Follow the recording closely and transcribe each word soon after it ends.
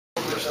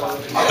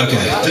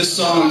Okay, this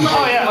song,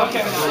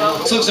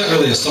 so it's not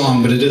really a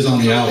song, but it is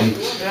on the album.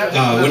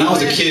 When I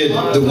was a kid,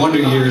 The Wonder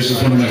Years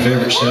was one of my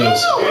favorite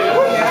shows.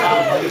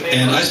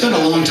 And I spent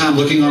a long time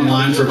looking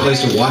online for a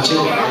place to watch it,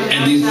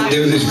 and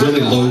there were these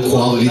really low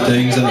quality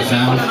things that I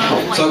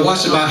found. So I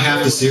watched about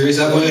half the series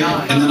that way,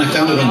 and then I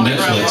found it on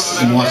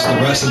Netflix and watched the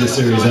rest of the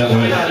series that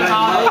way.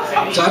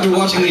 So after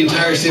watching the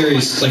entire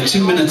series, like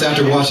 2 minutes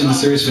after watching the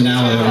series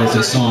finale, I wrote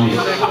this song.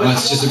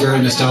 It's just a very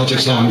nostalgic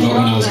song about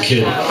when I was a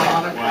kid.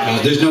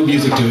 There's no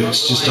music to it,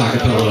 it's just a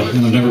cappella,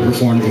 and I've never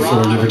performed it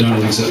before, never done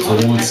it except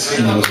for once,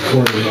 and I was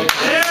recording it.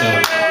 So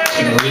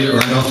I'm going to read it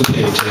right off the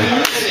page.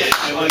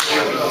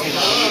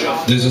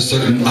 There's a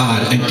certain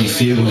odd, empty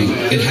feeling.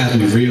 It has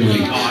me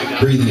reeling,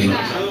 breathing,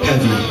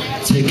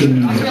 heavy,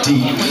 taking me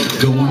deep,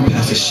 going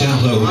past the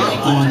shallow,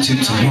 on to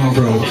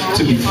tomorrow,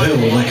 to be felt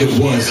like it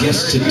was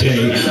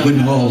yesterday,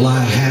 when all I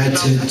had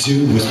to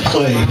do was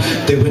play.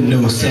 There were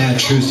no sad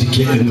truths to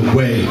get in the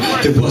way.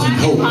 There wasn't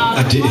hope,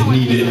 I didn't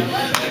need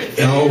it.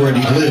 I already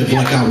lived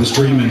like I was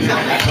dreaming.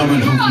 Coming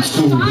home from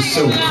school was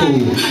so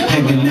cool.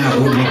 Hanging out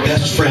with my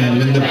best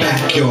friend in the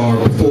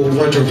backyard before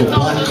I drove a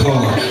black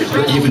car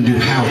or even knew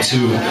how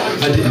to.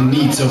 I didn't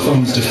need cell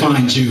phones to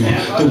find you.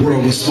 The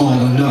world was small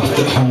enough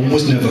that home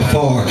was never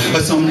far.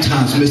 I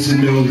sometimes miss to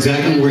know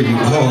exactly where you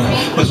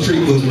are. My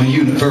street was my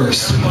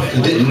universe.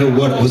 I didn't know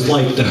what it was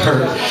like to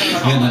hurt,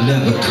 and I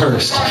never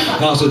cursed.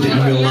 I also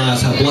didn't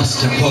realize how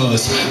blessed I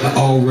was. I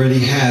already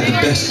had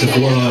the best of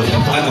love.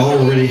 I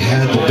already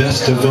had the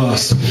best of us.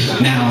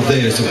 Now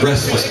there's a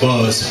restless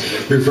buzz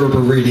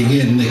reverberating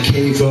in the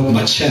cave of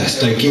my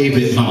chest. I gave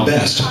it my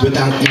best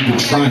without even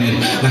trying.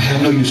 I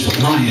had no use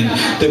for lying.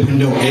 There were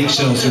no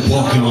eggshells to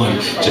walk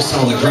on, just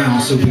solid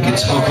ground so we could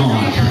talk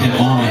on and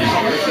on.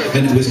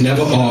 And it was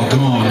never all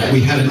gone.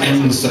 We had an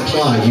endless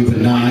supply, you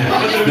and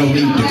I. No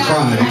need to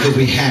cry because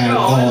we had it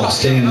all,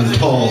 standing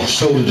tall,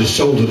 shoulder to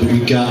shoulder, but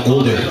we got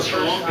older.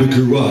 We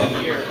grew up.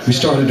 We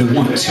started to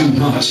want too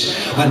much.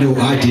 I know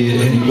I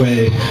did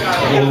anyway.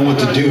 All I want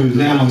to do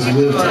now is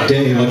live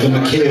today like I'm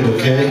a kid,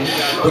 okay?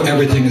 Where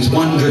everything is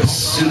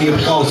wondrous and the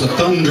applause is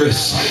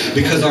thunderous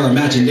because our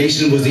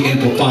imagination was the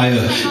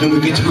amplifier and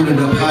we could turn it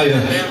up higher,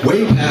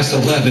 way past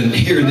 11,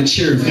 hearing the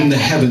cheer from the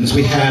heavens.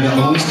 We had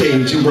our own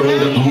stage and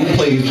wrote our own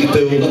plays. We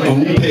filled our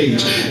own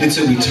page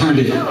until we turned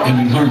it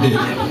and we learned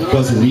it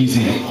wasn't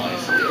easy.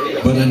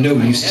 But I know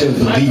you still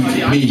believe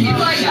in me.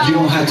 You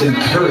don't have to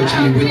encourage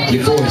me with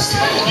your voice.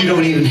 You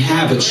don't even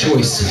have a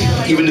choice.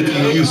 Even if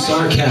you use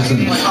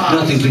sarcasm,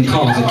 nothing can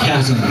cause a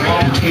chasm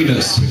between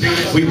us.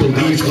 We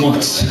believed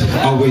once,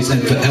 always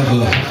and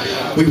forever.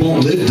 We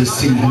won't live to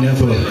see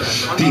never.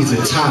 These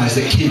are ties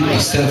that can't be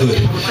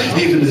severed.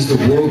 Even as the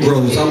world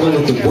grows, I will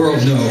let the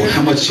world know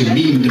how much you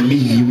mean to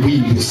me. We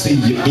will see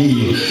you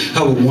be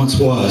how it once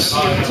was,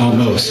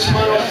 almost.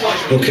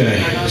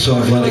 Okay, so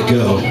I've let it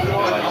go.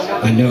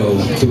 I know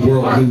the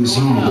world moves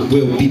on, but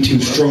we'll be too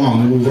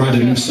strong. We'll write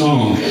a new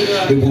song.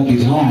 It won't be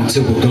long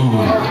till we're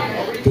gone.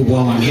 But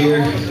while I'm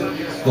here,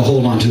 I'll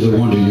hold on to the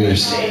wonder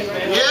years.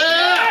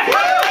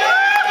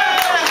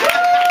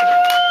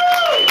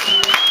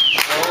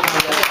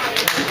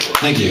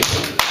 Thank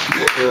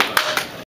you.